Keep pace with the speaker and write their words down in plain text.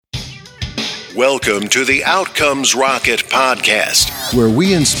Welcome to the Outcomes Rocket podcast, where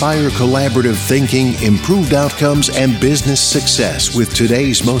we inspire collaborative thinking, improved outcomes, and business success with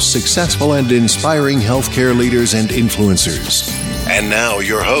today's most successful and inspiring healthcare leaders and influencers. And now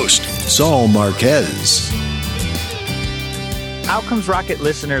your host, Saul Marquez. Outcomes Rocket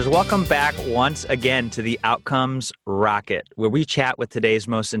listeners, welcome back once again to the Outcomes Rocket, where we chat with today's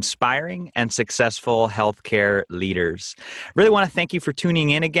most inspiring and successful healthcare leaders. Really want to thank you for tuning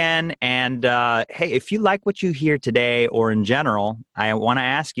in again. And hey, if you like what you hear today or in general, I want to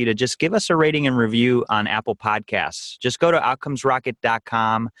ask you to just give us a rating and review on Apple Podcasts. Just go to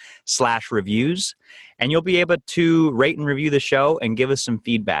outcomesrocket.com/reviews, and you'll be able to rate and review the show and give us some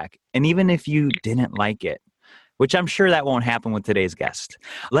feedback. And even if you didn't like it, which I'm sure that won't happen with today's guest,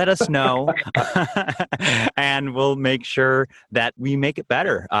 let us know, and we'll make sure that we make it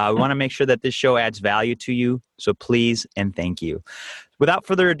better. We want to make sure that this show adds value to you, so please and thank you. Without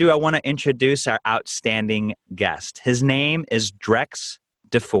further ado, I want to introduce our outstanding guest. His name is Drex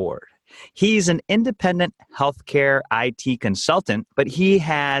DeFord. He's an independent healthcare IT consultant, but he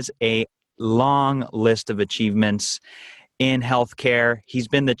has a long list of achievements in healthcare. He's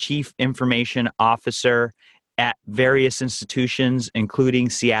been the Chief Information Officer at various institutions, including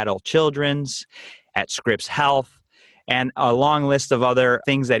Seattle Children's, at Scripps Health, and a long list of other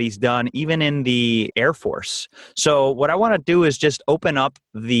things that he's done, even in the Air Force. So what I want to do is just open up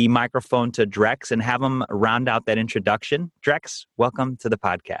the microphone to Drex and have him round out that introduction. Drex, welcome to the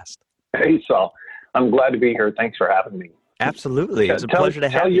podcast. Hey, Saul. I'm glad to be here. Thanks for having me. Absolutely. It's a pleasure to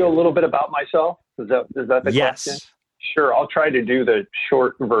have you. Tell you a little bit about myself? Is that the question? Sure. I'll try to do the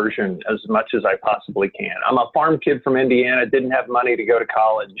short version as much as I possibly can. I'm a farm kid from Indiana, didn't have money to go to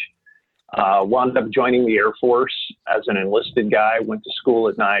college, wound up joining the Air Force as an enlisted guy, went to school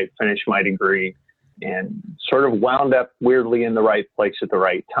at night, finished my degree, and sort of wound up weirdly in the right place at the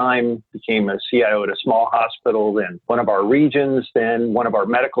right time, became a CIO at a small hospital, then one of our regions, then one of our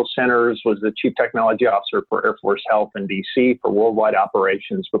medical centers, was the Chief Technology Officer for Air Force Health in DC for worldwide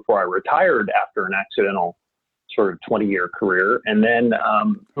operations before I retired after an accidental sort of 20-year career, and then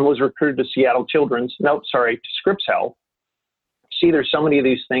was recruited to Scripps Health. See, there's so many of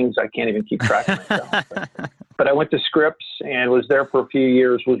these things I can't even keep track of myself. But I went to Scripps and was there for a few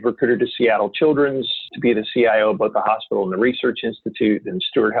years, was recruited to Seattle Children's to be the CIO of both the hospital and the Research Institute and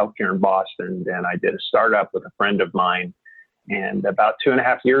Stewart Healthcare in Boston. Then I did a startup with a friend of mine. And about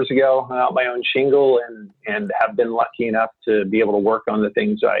 2.5 years ago, I got my own shingle and have been lucky enough to be able to work on the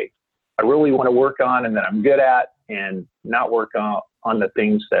things I really want to work on and that I'm good at, and not work on the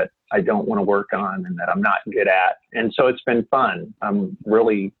things that I don't want to work on and that I'm not good at. And so it's been fun. I'm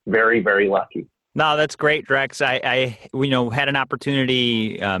really very, very lucky. No, that's great, Drex. I had an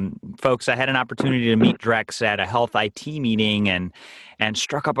opportunity, folks, I had an opportunity to meet Drex at a health IT meeting and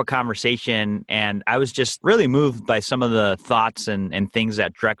struck up a conversation. And I was just really moved by some of the thoughts and things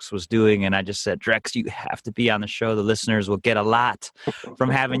that Drex was doing. And I just said, Drex, you have to be on the show. The listeners will get a lot from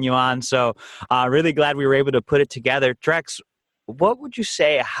having you on. So really glad we were able to put it together. Drex, what would you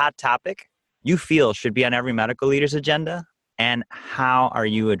say a hot topic you feel should be on every medical leader's agenda? And how are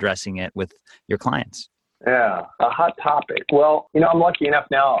you addressing it with your clients? Yeah, a hot topic. Well, I'm lucky enough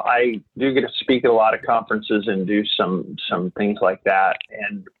now. I do get to speak at a lot of conferences and do some things like that.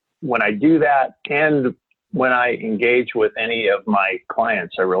 And when I do that, and when I engage with any of my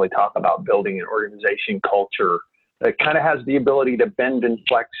clients, I really talk about building an organization culture that kind of has the ability to bend and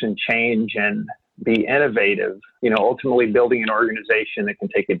flex and change and be innovative, ultimately building an organization that can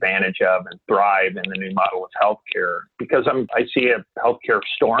take advantage of and thrive in the new model of healthcare. Because I see a healthcare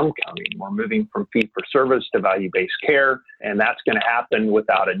storm coming. We're moving from fee-for-service to value-based care, and that's going to happen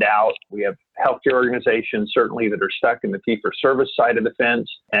without a doubt. We have healthcare organizations certainly that are stuck in the fee-for-service side of the fence,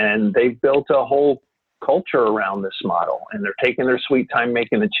 and they've built a whole culture around this model, and they're taking their sweet time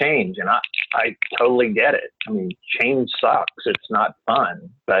making the change. And I totally get it. I mean, change sucks. It's not fun.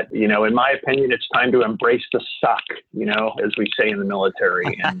 But, in my opinion, it's time to embrace the suck, as we say in the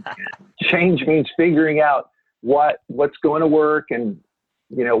military. And change means figuring out what's going to work and,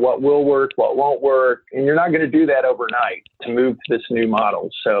 what will work, what won't work. And you're not going to do that overnight to move to this new model.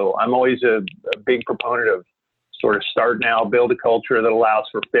 So I'm always a big proponent of sort of start now, build a culture that allows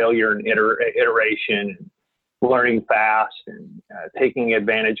for failure and iteration, and learning fast and taking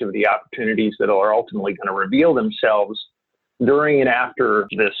advantage of the opportunities that are ultimately going to reveal themselves during and after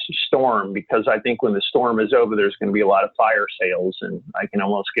this storm, because I think when the storm is over, there's going to be a lot of fire sales. And I can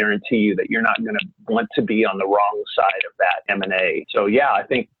almost guarantee you that you're not going to want to be on the wrong side of that M&A. So yeah, I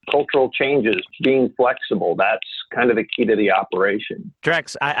think cultural changes, being flexible, that's kind of the key to the operation.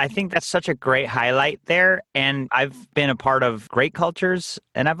 Drex, I think that's such a great highlight there. And I've been a part of great cultures,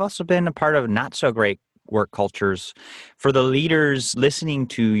 and I've also been a part of not so great work cultures. For the leaders listening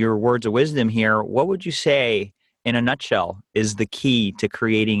to your words of wisdom here, what would you say, in a nutshell, is the key to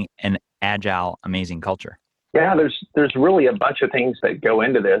creating an agile, amazing culture? Yeah, there's really a bunch of things that go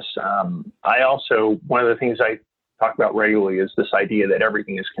into this. One of the things I talk about regularly is this idea that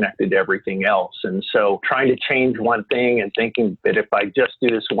everything is connected to everything else. And so trying to change one thing and thinking that if I just do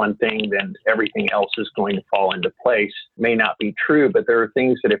this one thing, then everything else is going to fall into place may not be true. But there are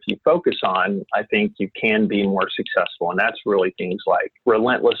things that if you focus on, I think you can be more successful. And that's really things like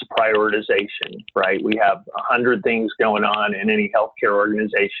relentless prioritization, right? We have 100 things going on in any healthcare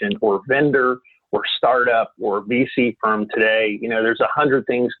organization or vendor or startup or VC firm today. There's 100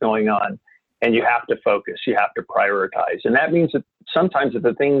 things going on. And you have to focus, you have to prioritize. And that means that sometimes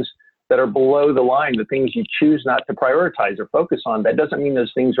the things that are below the line, the things you choose not to prioritize or focus on, that doesn't mean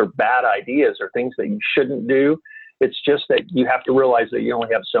those things are bad ideas or things that you shouldn't do. It's just that you have to realize that you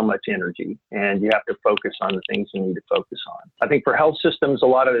only have so much energy and you have to focus on the things you need to focus on. I think for health systems, a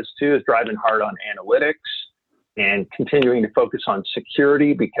lot of this too is driving hard on analytics and continuing to focus on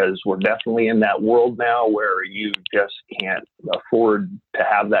security, because we're definitely in that world now where you just can't afford to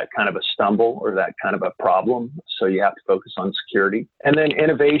have that kind of a stumble or that kind of a problem. So you have to focus on security. And then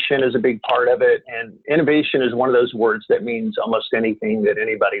innovation is a big part of it. And innovation is one of those words that means almost anything that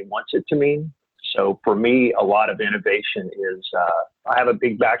anybody wants it to mean. So for me, a lot of innovation is, I have a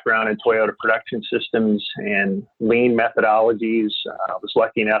big background in Toyota production systems and lean methodologies. I was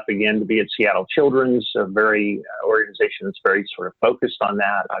lucky enough, again, to be at Seattle Children's, a very organization that's very sort of focused on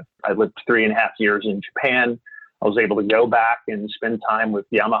that. I lived 3.5 years in Japan. I was able to go back and spend time with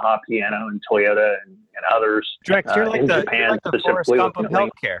Yamaha Piano and Toyota and others. Drex, you're like the Forrest Gump of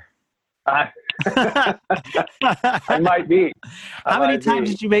healthcare. I might be. How many times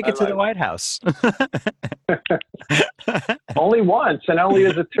did you make it to the White House? Only once, and only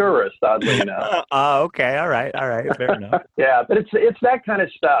as a tourist, oddly enough. Okay. All right. Fair enough. Yeah, but it's that kind of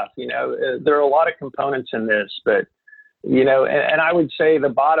stuff. There are a lot of components in this, but and I would say the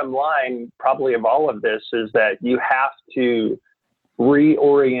bottom line probably of all of this is that you have to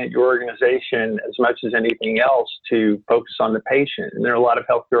reorient your organization as much as anything else to focus on the patient. And there are a lot of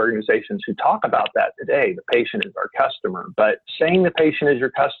healthcare organizations who talk about that today. The patient is our customer, but saying the patient is your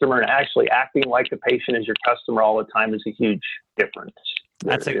customer and actually acting like the patient is your customer all the time is a huge difference.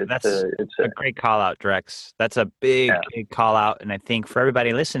 That's a great call out, Drex. That's a big call out. And I think for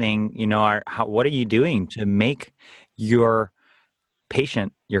everybody listening, what are you doing to make your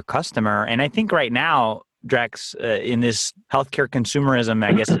patient your customer? And I think right now, Drex, in this healthcare consumerism,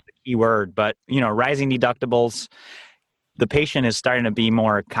 I guess is the key word, but rising deductibles, the patient is starting to be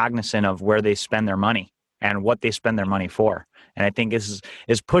more cognizant of where they spend their money and what they spend their money for. And I think this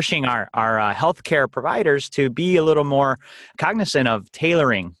is pushing our healthcare providers to be a little more cognizant of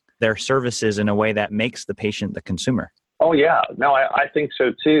tailoring their services in a way that makes the patient the consumer. Oh yeah, no, I think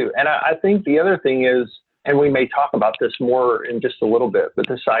so too. And I think the other thing is, and we may talk about this more in just a little bit, but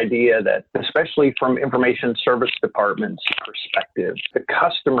this idea that, especially from information service departments' perspective, the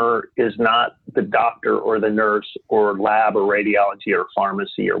customer is not the doctor or the nurse or lab or radiology or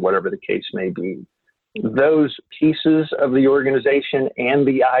pharmacy or whatever the case may be. Those pieces of the organization and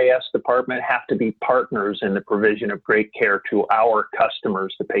the IS department have to be partners in the provision of great care to our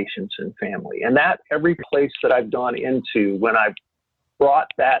customers, the patients and family. And that every place that I've gone into, when I've brought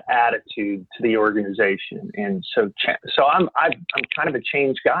that attitude to the organization. And so I'm kind of a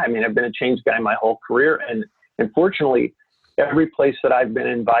change guy. I mean, I've been a change guy my whole career. And unfortunately, every place that I've been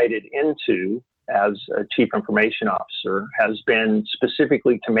invited into as a chief information officer has been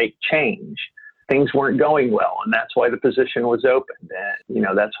specifically to make change. Things weren't going well, and that's why the position was opened. And,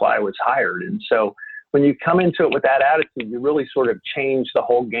 that's why I was hired. And so when you come into it with that attitude, you really sort of change the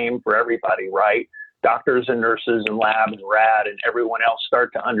whole game for everybody, right? Doctors and nurses and lab and rad and everyone else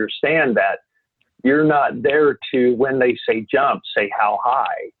start to understand that you're not there to, when they say jump, say how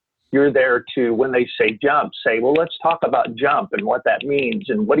high. You're there to, when they say jump, say, well, let's talk about jump and what that means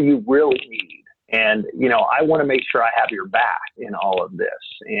and what do you really need? And, I want to make sure I have your back in all of this.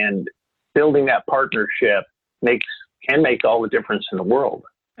 And building that partnership can make all the difference in the world.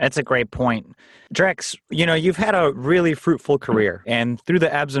 That's a great point. Drex, you've had a really fruitful career, and through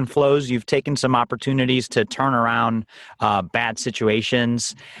the ebbs and flows, you've taken some opportunities to turn around bad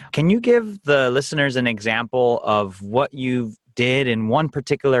situations. Can you give the listeners an example of what you did in one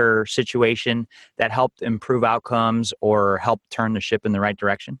particular situation that helped improve outcomes or help turn the ship in the right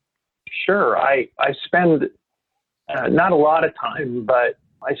direction? Sure. I spend not a lot of time, but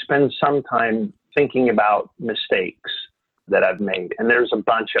I spend some time thinking about mistakes that I've made. And there's a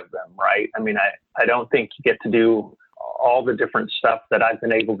bunch of them, right? I mean, I don't think you get to do all the different stuff that I've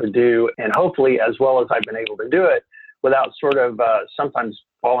been able to do, and hopefully as well as I've been able to do it without sort of sometimes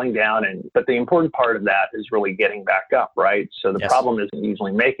falling down. But the important part of that is really getting back up, right? So the problem isn't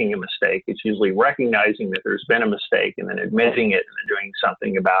usually making a mistake. It's usually recognizing that there's been a mistake and then admitting it and then doing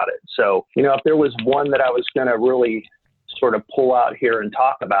something about it. So, if there was one that I was going to really sort of pull out here and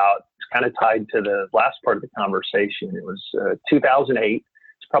talk about, kind of tied to the last part of the conversation. It was 2008.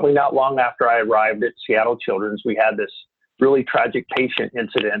 It's probably not long after I arrived at Seattle Children's. We had this really tragic patient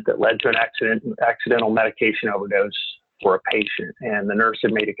incident that led to an accidental medication overdose for a patient. And the nurse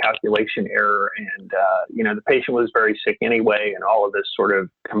had made a calculation error. And, the patient was very sick anyway. And all of this sort of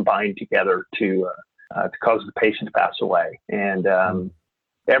combined together to cause the patient to pass away. And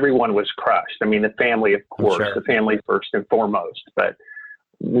everyone was crushed. I mean, the family, of course, the family first and foremost. But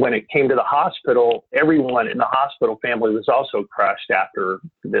when it came to the hospital, everyone in the hospital family was also crushed after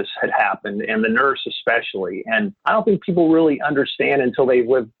this had happened, and the nurse especially. And I don't think people really understand until they've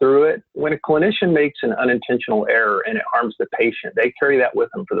lived through it. When a clinician makes an unintentional error and it harms the patient, they carry that with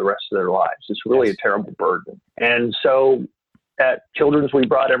them for the rest of their lives. It's really a terrible burden. And so at Children's, we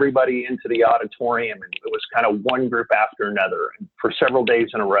brought everybody into the auditorium, and it was kind of one group after another and for several days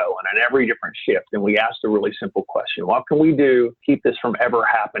in a row and on every different shift. And we asked a really simple question: what can we do to keep this from ever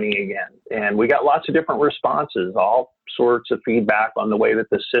happening again? And we got lots of different responses, all sorts of feedback on the way that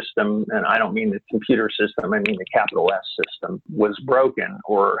the system, and I don't mean the computer system, I mean the capital S system, was broken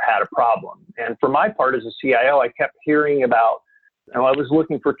or had a problem. And for my part as a CIO, I kept hearing about, I was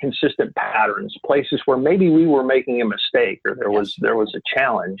looking for consistent patterns, places where maybe we were making a mistake or there was a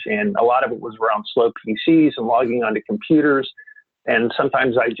challenge. And a lot of it was around slow PCs and logging onto computers. And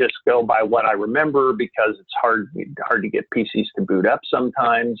sometimes I just go by what I remember because it's hard to get PCs to boot up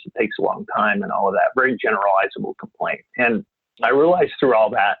sometimes. It takes a long time and all of that. Very generalizable complaint. And I realized through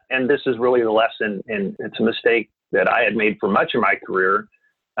all that, and this is really the lesson, and it's a mistake that I had made for much of my career,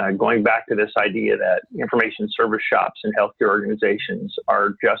 going back to this idea that information service shops and healthcare organizations are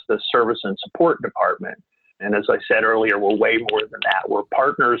just a service and support department. And as I said earlier, we're way more than that. We're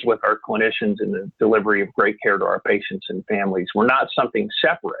partners with our clinicians in the delivery of great care to our patients and families. We're not something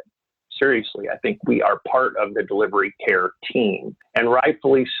separate. Seriously, I think we are part of the delivery care team. And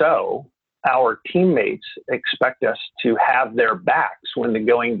rightfully so, our teammates expect us to have their backs when the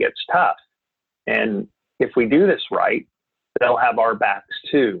going gets tough. And if we do this right, they'll have our backs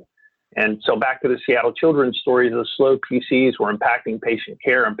too. And so back to the Seattle Children's story, the slow PCs were impacting patient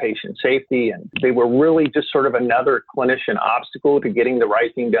care and patient safety. And they were really just sort of another clinician obstacle to getting the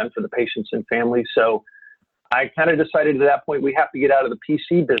right thing done for the patients and families. So I kind of decided at that point, we have to get out of the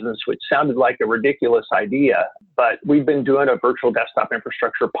PC business, which sounded like a ridiculous idea. But we've been doing a virtual desktop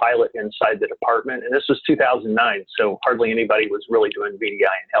infrastructure pilot inside the department. And this was 2009. So hardly anybody was really doing VDI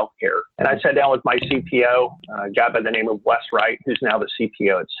in healthcare. And I sat down with my CTO, a guy by the name of Wes Wright, who's now the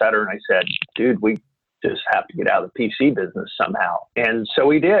CTO at Sutter. And I said, dude, we just have to get out of the PC business somehow. And so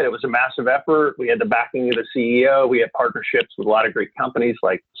we did. It was a massive effort. We had the backing of the CEO. We had partnerships with a lot of great companies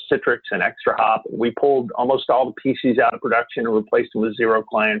like Citrix and ExtraHop. We pulled almost all the PCs out of production and replaced them with zero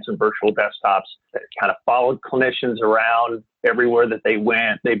clients and virtual desktops that kind of followed clinicians around everywhere that they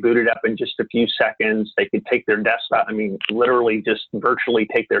went. They booted up in just a few seconds. They could take their desktop, literally just virtually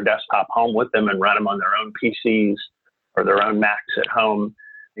take their desktop home with them and run them on their own PCs or their own Macs at home.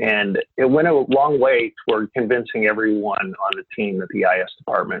 And it went a long way toward convincing everyone on the team that the IS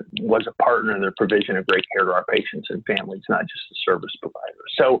department was a partner in the provision of great care to our patients and families, not just a service provider.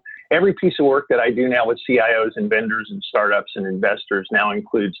 So every piece of work that I do now with CIOs and vendors and startups and investors now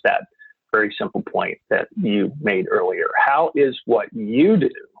includes that very simple point that you made earlier. How is what you do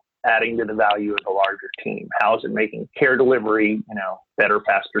adding to the value of the larger team? How is it making care delivery, better,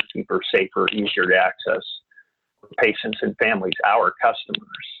 faster, cheaper, safer, easier to access patients and families, our customers?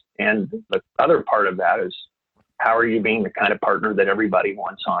 And the other part of that is, how are you being the kind of partner that everybody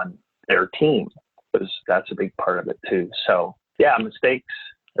wants on their team? Because that's a big part of it too. So yeah, mistakes,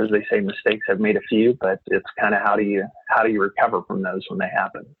 as they say, mistakes have made a few, but it's kind of how do you recover from those when they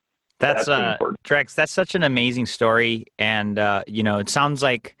happen? That's Drex, that's such an amazing story. And, it sounds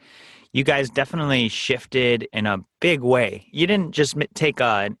like You guys definitely shifted in a big way. You didn't just take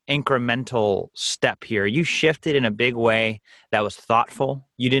an incremental step here. You shifted in a big way that was thoughtful.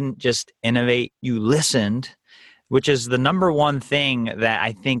 You didn't just innovate, you listened, which is the number one thing that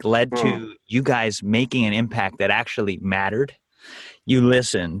I think led to you guys making an impact that actually mattered. You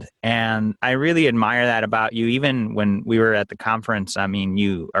listened. And I really admire that about you. Even when we were at the conference, I mean,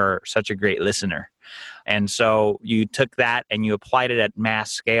 you are such a great listener. And so you took that and you applied it at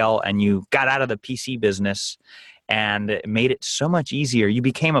mass scale and you got out of the PC business and it made it so much easier. You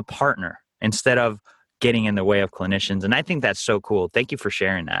became a partner instead of getting in the way of clinicians. And I think that's so cool. Thank you for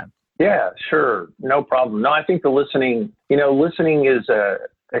sharing that. Yeah, sure. No problem. No, I think the listening is a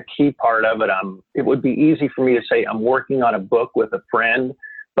key part of it. It would be easy for me to say I'm working on a book with a friend,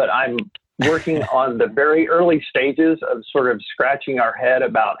 but I'm working on the very early stages of sort of scratching our head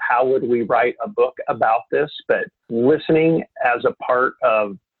about how would we write a book about this. But listening as a part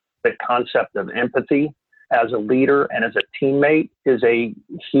of the concept of empathy as a leader and as a teammate is a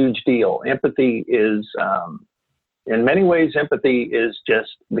huge deal. Empathy is, in many ways, empathy is just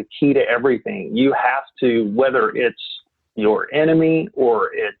the key to everything. You have to, whether it's your enemy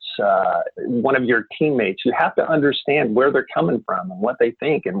or it's one of your teammates, you have to understand where they're coming from and what they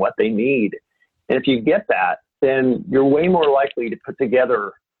think and what they need. And if you get that, then you're way more likely to put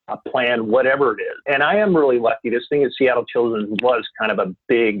together a plan, whatever it is. And I am really lucky. This thing at Seattle Children's was kind of a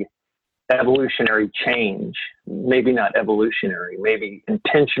big evolutionary change, maybe not evolutionary, maybe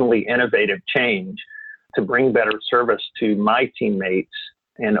intentionally innovative change to bring better service to my teammates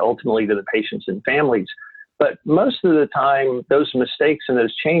and ultimately to the patients and families. But most of the time, those mistakes and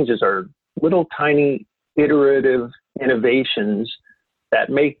those changes are little tiny iterative innovations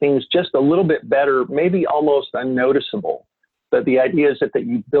that make things just a little bit better, maybe almost unnoticeable. But the idea is that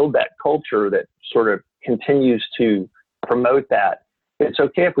you build that culture that sort of continues to promote that. It's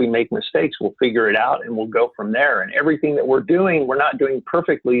okay if we make mistakes, we'll figure it out and we'll go from there. And everything that we're doing, we're not doing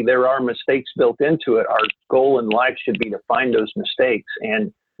perfectly. There are mistakes built into it. Our goal in life should be to find those mistakes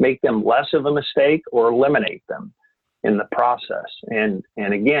and make them less of a mistake or eliminate them in the process. And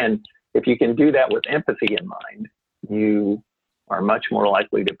again, if you can do that with empathy in mind, you are much more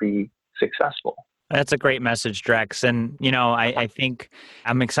likely to be successful. That's a great message, Drex. And, I think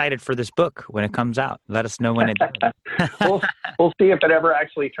I'm excited for this book when it comes out. Let us know when it does. We'll see if it ever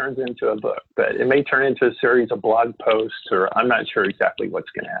actually turns into a book, but it may turn into a series of blog posts, or I'm not sure exactly what's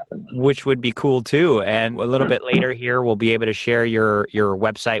going to happen. Which would be cool too. And a little bit later here, we'll be able to share your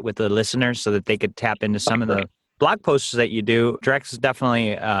website with the listeners so that they could tap into some of the blog posts that you do. Drex is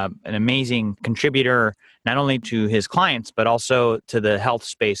definitely an amazing contributor, not only to his clients, but also to the health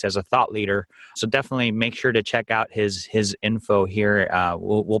space as a thought leader. So definitely make sure to check out his info here.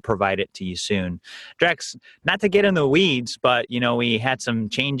 We'll provide it to you soon. Drex, not to get in the weeds, but, we had some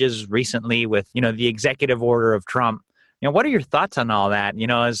changes recently with, the executive order of Trump. What are your thoughts on all that?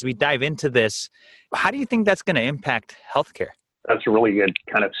 As we dive into this, how do you think that's going to impact healthcare? That's a really good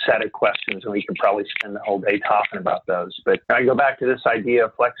kind of set of questions, and we could probably spend the whole day talking about those. But I go back to this idea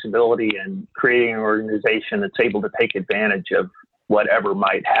of flexibility and creating an organization that's able to take advantage of whatever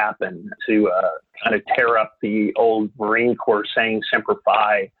might happen to kind of tear up the old Marine Corps saying, Semper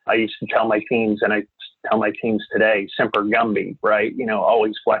Fi. I used to tell my teams, and I tell my teams today, Semper Gumby, right?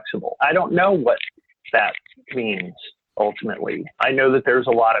 Always flexible. I don't know what that means. Ultimately, I know that there's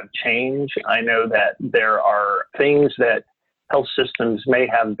a lot of change. I know that there are things that health systems may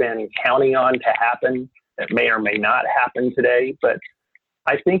have been counting on to happen that may or may not happen today. But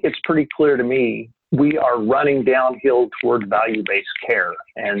I think it's pretty clear to me we are running downhill toward value-based care,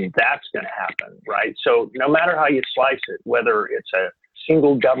 and that's going to happen, right? So no matter how you slice it, whether it's a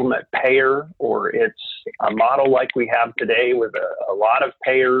single government payer or it's a model like we have today with a lot of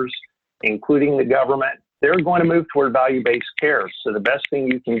payers, including the government, they're going to move toward value-based care. So the best thing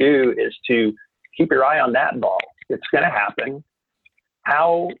you can do is to keep your eye on that ball. It's going to happen.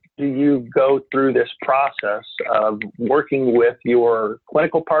 How do you go through this process of working with your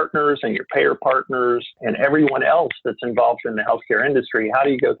clinical partners and your payer partners and everyone else that's involved in the healthcare industry? How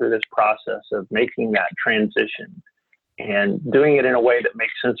do you go through this process of making that transition and doing it in a way that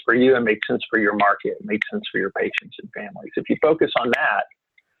makes sense for you and makes sense for your market, makes sense for your patients and families? If you focus on that,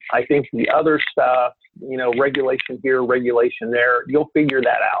 I think the other stuff, regulation here, regulation there, you'll figure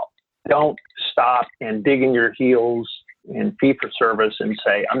that out. Don't stop and dig in your heels in fee-for-service and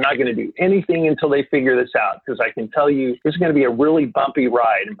say, I'm not going to do anything until they figure this out, because I can tell you this is going to be a really bumpy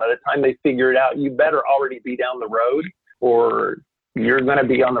ride. And by the time they figure it out, you better already be down the road, or you're going to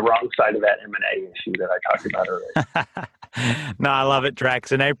be on the wrong side of that M&A issue that I talked about earlier. No, I love it,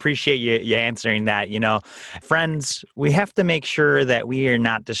 Drex, and I appreciate you answering that. Friends, we have to make sure that we are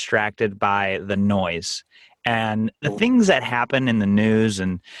not distracted by the noise. And the things that happen in the news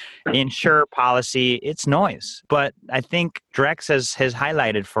and insurer policy, it's noise. But I think Drex has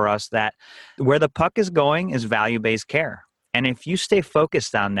highlighted for us that where the puck is going is value-based care. And if you stay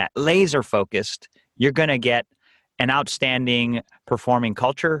focused on that, laser focused, you're going to get an outstanding performing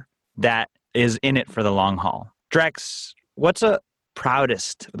culture that is in it for the long haul. Drex, what's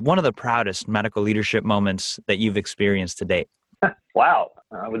one of the proudest medical leadership moments that you've experienced to date? Wow.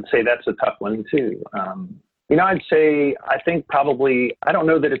 I would say that's a tough one too. I'd say, I think probably, I don't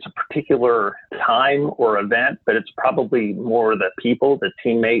know that it's a particular time or event, but it's probably more the people, the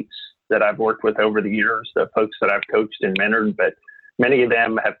teammates that I've worked with over the years, the folks that I've coached and mentored, but many of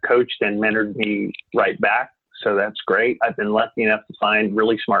them have coached and mentored me right back. So that's great. I've been lucky enough to find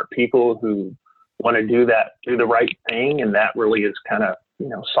really smart people who want to do the right thing. And that really is kind of,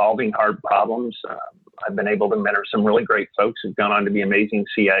 solving hard problems. I've been able to mentor some really great folks who've gone on to be amazing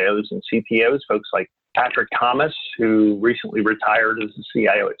CIOs and CTOs, folks like Patrick Thomas, who recently retired as the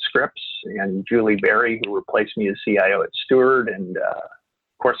CIO at Scripps, and Julie Berry, who replaced me as CIO at Steward. And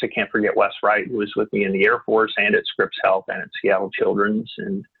of course, I can't forget Wes Wright, who was with me in the Air Force and at Scripps Health and at Seattle Children's.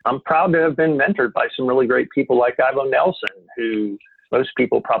 And I'm proud to have been mentored by some really great people like Ivo Nelson, who most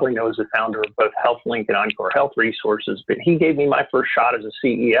people probably know as the founder of both HealthLink and Encore Health Resources, but he gave me my first shot as a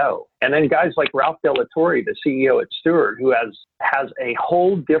CEO. And then guys like Ralph Delatorre, the CEO at Steward, who has a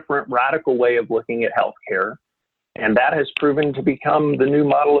whole different radical way of looking at healthcare. And that has proven to become the new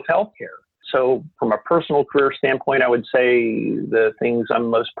model of healthcare. So from a personal career standpoint, I would say the things I'm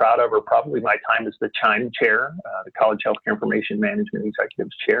most proud of are probably my time as the CHIME chair, the College Healthcare Information Management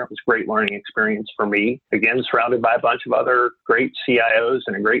Executives chair. It was a great learning experience for me. Again, surrounded by a bunch of other great CIOs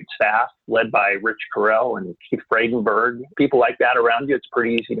and a great staff led by Rich Carell and Keith Bradenberg. People like that around you, it's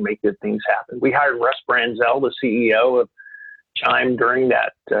pretty easy to make good things happen. We hired Russ Branzell, the CEO of CHIME during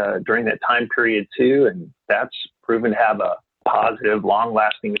that time period too, and that's proven to have a positive,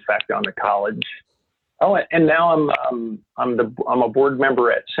 long-lasting effect on the college. Oh, and now I'm a board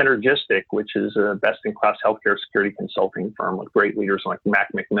member at Synergistic, which is a best-in-class healthcare security consulting firm with great leaders like Mac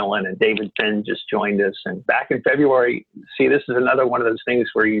McMillan, and David Finn just joined us. And back in February, see, this is another one of those things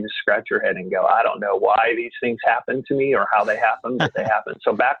where you just scratch your head and go, I don't know why these things happen to me or how they happen, but they happen.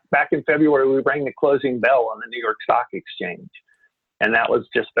 So back in February, we rang the closing bell on the New York Stock Exchange, and that was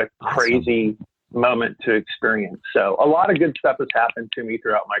just a crazy moment to experience. So a lot of good stuff has happened to me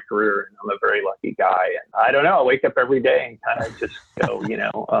throughout my career, and I'm a very lucky guy. And I don't know, I wake up every day and kind of just go,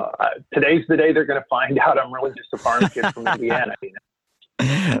 today's the day they're going to find out I'm really just a farm kid from Indiana.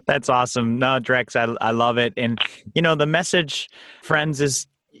 That's awesome. No, Drex, I love it. And, the message, friends, is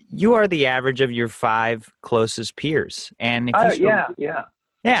you are the average of your 5 closest peers. And if you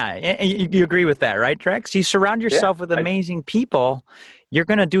you agree with that, right, Drex? You surround yourself with amazing people, you're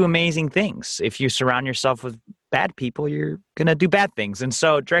going to do amazing things. If you surround yourself with bad people, you're going to do bad things. And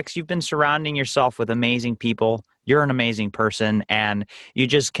so, Drex, you've been surrounding yourself with amazing people. You're an amazing person, and you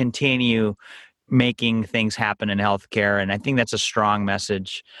just continue making things happen in healthcare. And I think that's a strong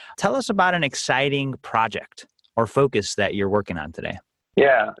message. Tell us about an exciting project or focus that you're working on today.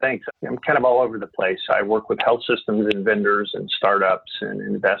 Yeah, thanks. I'm kind of all over the place. I work with health systems and vendors and startups and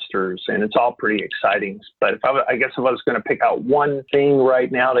investors, and it's all pretty exciting. But if I was going to pick out one thing right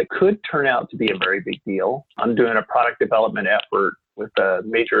now that could turn out to be a very big deal, I'm doing a product development effort with a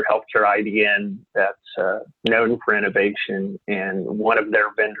major healthcare IDN that's known for innovation and one of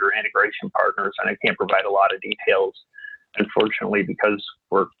their vendor integration partners. And I can't provide a lot of details, unfortunately, because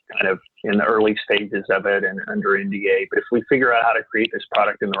we're kind of in the early stages of it and under NDA. But if we figure out how to create this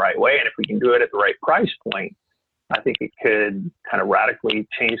product in the right way, and if we can do it at the right price point, I think it could kind of radically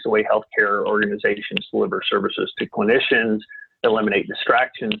change the way healthcare organizations deliver services to clinicians, eliminate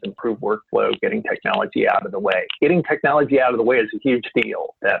distractions, improve workflow, getting technology out of the way. Getting technology out of the way is a huge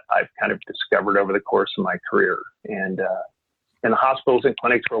deal that I've kind of discovered over the course of my career. And in the hospitals and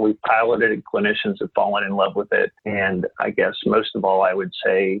clinics where we've piloted it, clinicians have fallen in love with it. And I guess most of all, I would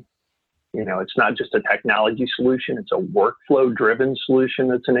say, it's not just a technology solution, it's a workflow-driven solution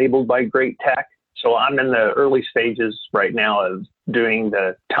that's enabled by great tech. So I'm in the early stages right now of doing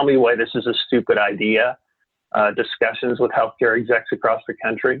the tell me why this is a stupid idea discussions with healthcare execs across the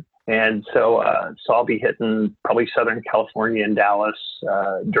country. And so I'll be hitting probably Southern California and Dallas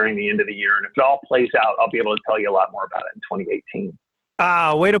during the end of the year. And if it all plays out, I'll be able to tell you a lot more about it in 2018.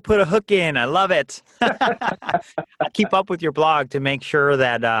 Ah, way to put a hook in. I love it. I keep up with your blog to make sure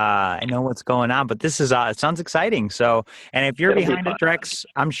that I know what's going on. But this is it sounds exciting. So, and if you're behind it, Drex,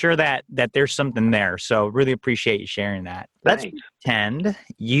 I'm sure that there's something there. So, really appreciate you sharing that. Thanks. Let's pretend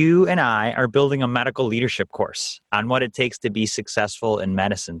you and I are building a medical leadership course on what it takes to be successful in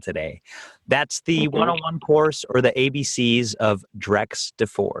medicine today. That's the 101 course, or the ABCs of Drex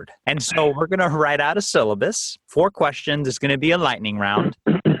DeFord. And so we're going to write out a syllabus, 4 questions. It's going to be a lightning round.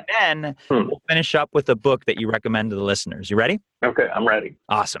 Then we'll finish up with a book that you recommend to the listeners. You ready? Okay, I'm ready.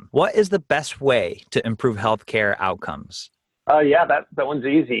 Awesome. What is the best way to improve healthcare outcomes? Yeah, that one's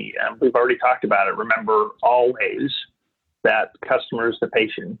easy. We've already talked about it. Remember always that customers, the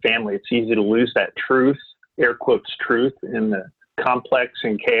patient, family, it's easy to lose that truth, air quotes truth, in the complex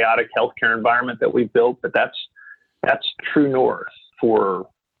and chaotic healthcare environment that we've built. But that's true north for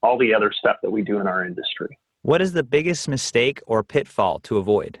all the other stuff that we do in our industry. What is the biggest mistake or pitfall to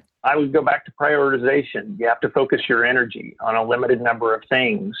avoid? I would go back to prioritization. You have to focus your energy on a limited number of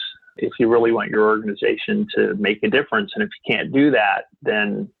things if you really want your organization to make a difference. And if you can't do that,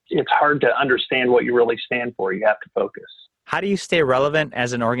 then it's hard to understand what you really stand for. You have to focus. How do you stay relevant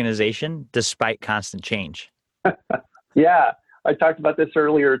as an organization despite constant change? Yeah, I talked about this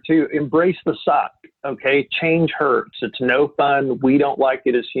earlier too. Embrace the suck, okay? Change hurts. It's no fun. We don't like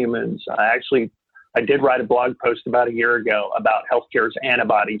it as humans. I did write a blog post about a year ago about healthcare's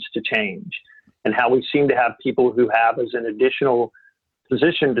antibodies to change, and how we seem to have people who have as an additional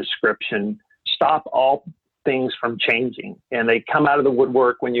position description, stop all things from changing. And they come out of the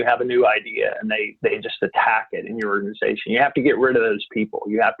woodwork when you have a new idea, and they just attack it in your organization. You have to get rid of those people.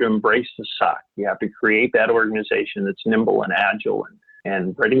 You have to embrace the suck. You have to create that organization that's nimble and agile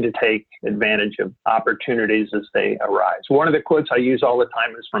and ready to take advantage of opportunities as they arise. One of the quotes I use all the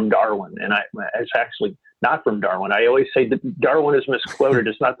time is from Darwin, and it's actually not from Darwin. I always say that Darwin is misquoted.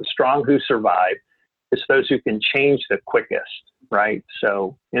 It's not the strong who survive, it's those who can change the quickest, right?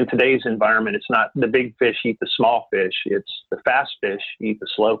 So in today's environment, it's not the big fish eat the small fish. It's the fast fish eat the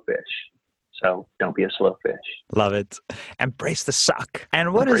slow fish. So don't be a slow fish. Love it. Embrace the suck.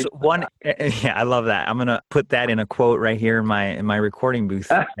 And what is one? Yeah, I love that. I'm going to put that in a quote right here in my recording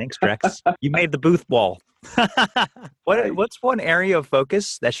booth. Thanks, Drex. You made the booth wall. What's one area of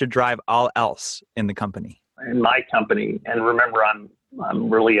focus that should drive all else in the company? In my company, and remember, I'm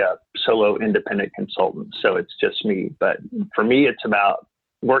really a solo independent consultant, so it's just me. But for me, it's about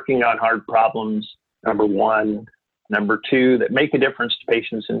working on hard problems, number one. Number two, that make a difference to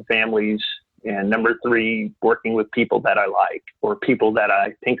patients and families. And number three, working with people that I like, or people that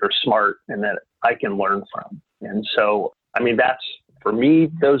I think are smart and that I can learn from. And so, I mean, that's, for me,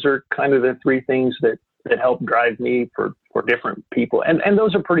 those are kind of the 3 things that help drive me for different people. And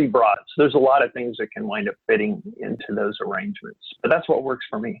those are pretty broad. So there's a lot of things that can wind up fitting into those arrangements. But that's what works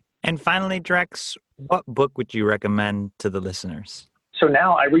for me. And finally, Drex, what book would you recommend to the listeners? So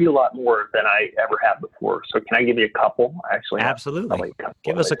now I read a lot more than I ever have before. So can I give you a couple? Actually, absolutely.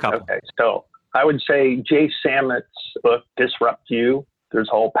 Give us a couple. Okay. So I would say Jay Samet's book, Disrupt You. There's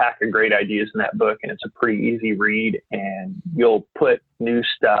a whole pack of great ideas in that book, and it's a pretty easy read, and you'll put new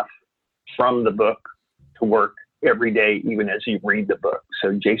stuff from the book to work every day, even as you read the book.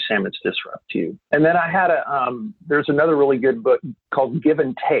 So Jay Samet's Disrupt You. And then I had there's another really good book called Give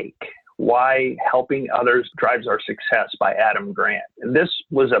and Take: Why Helping Others Drives Our Success by Adam Grant. And this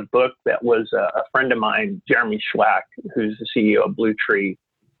was a book that was a friend of mine, Jeremy Schwack, who's the CEO of Blue Tree.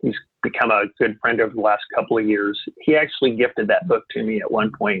 He's become a good friend over the last couple of years. He actually gifted that book to me at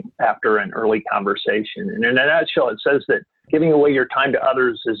one point after an early conversation. And in a nutshell, it says that giving away your time to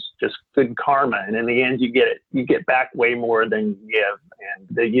others is just good karma. And in the end, you get back way more than you give. And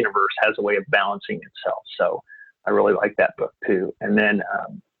the universe has a way of balancing itself. So I really like that book too. And then,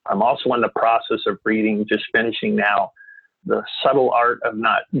 I'm also in the process of just finishing now, The Subtle Art of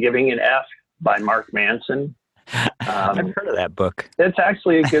Not Giving an F by Mark Manson. I've heard of that book. It's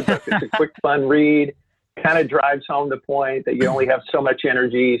actually a good book. It's a quick, fun read. Kind of drives home the point that you only have so much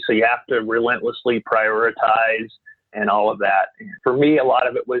energy, so you have to relentlessly prioritize and all of that. And for me, a lot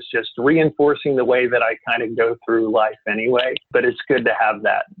of it was just reinforcing the way that I kind of go through life anyway. But it's good to have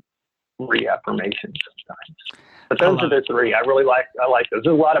that reaffirmation sometimes. But those are the 3. I like those. There's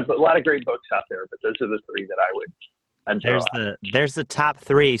a lot of great books out there, but those are the 3 that I would. There's the top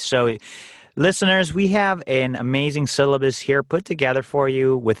 3. So, listeners, we have an amazing syllabus here put together for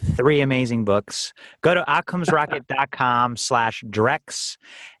you with 3 amazing books. Go to outcomesrocket.com/Drex,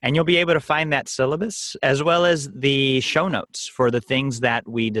 and you'll be able to find that syllabus as well as the show notes for the things that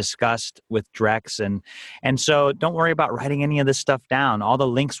we discussed with Drex. And so don't worry about writing any of this stuff down. All the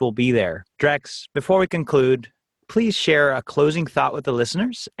links will be there. Drex, before we conclude, please share a closing thought with the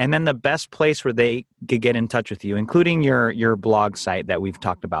listeners and then the best place where they could get in touch with you, including your blog site that we've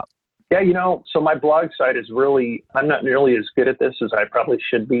talked about? Yeah, so my blog site is really, I'm not nearly as good at this as I probably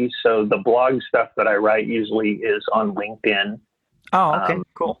should be. So the blog stuff that I write usually is on LinkedIn. Oh, okay,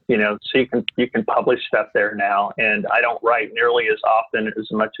 cool. So you can publish stuff there now. And I don't write nearly as often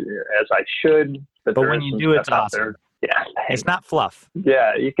as much as I should. But when you do, it's awesome. There. Yeah. It's not fluff.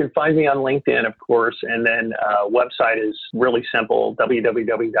 Yeah, you can find me on LinkedIn, of course. And then website is really simple,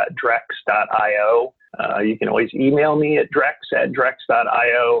 www.drex.io. You can always email me at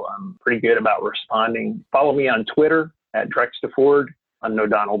drex@drex.io. I'm pretty good about responding. Follow me on Twitter at DeFord. I'm no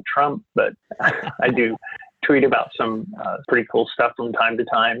Donald Trump, but I do tweet about some pretty cool stuff from time to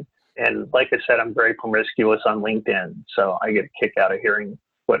time. And like I said, I'm very promiscuous on LinkedIn, so I get a kick out of hearing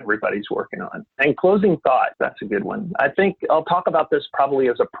what everybody's working on. And closing thought, that's a good one. I think I'll talk about this probably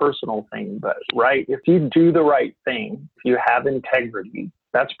as a personal thing, but if you do the right thing, if you have integrity,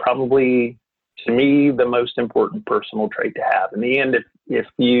 that's probably, to me, the most important personal trait to have. In the end, I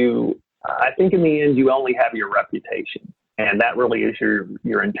think in the end, you only have your reputation. And that really is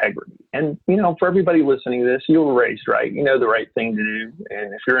your integrity. And, for everybody listening to this, you were raised right. You know the right thing to do.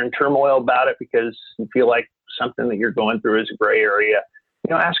 And if you're in turmoil about it because you feel like something that you're going through is a gray area,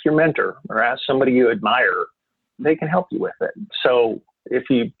 ask your mentor or ask somebody you admire. They can help you with it. So if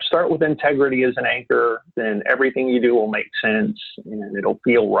you start with integrity as an anchor, then everything you do will make sense and it'll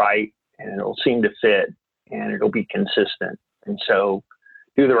feel right and it'll seem to fit and it'll be consistent. And so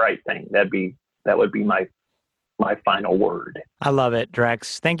do the right thing. That would be my final word. I love it,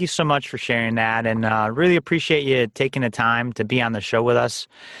 Drex. Thank you so much for sharing that, and really appreciate you taking the time to be on the show with us.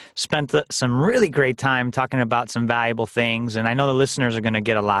 Spent some really great time talking about some valuable things, and I know the listeners are going to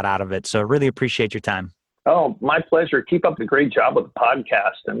get a lot out of it, so really appreciate your time. Oh, my pleasure. Keep up the great job with the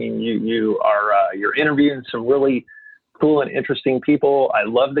podcast. I mean, you're interviewing some really cool and interesting people. I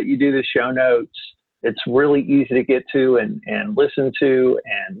love that you do the show notes. It's really easy to get to and listen to.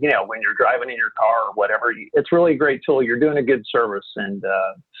 And, when you're driving in your car or whatever, it's really a great tool. You're doing a good service. And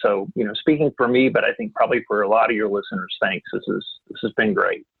so, speaking for me, but I think probably for a lot of your listeners, thanks. This has been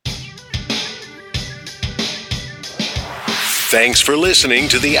great. Thanks for listening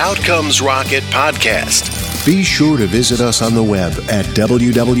to the Outcomes Rocket podcast. Be sure to visit us on the web at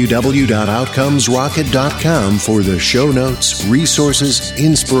www.outcomesrocket.com for the show notes, resources,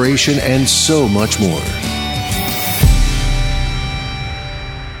 inspiration, and so much more.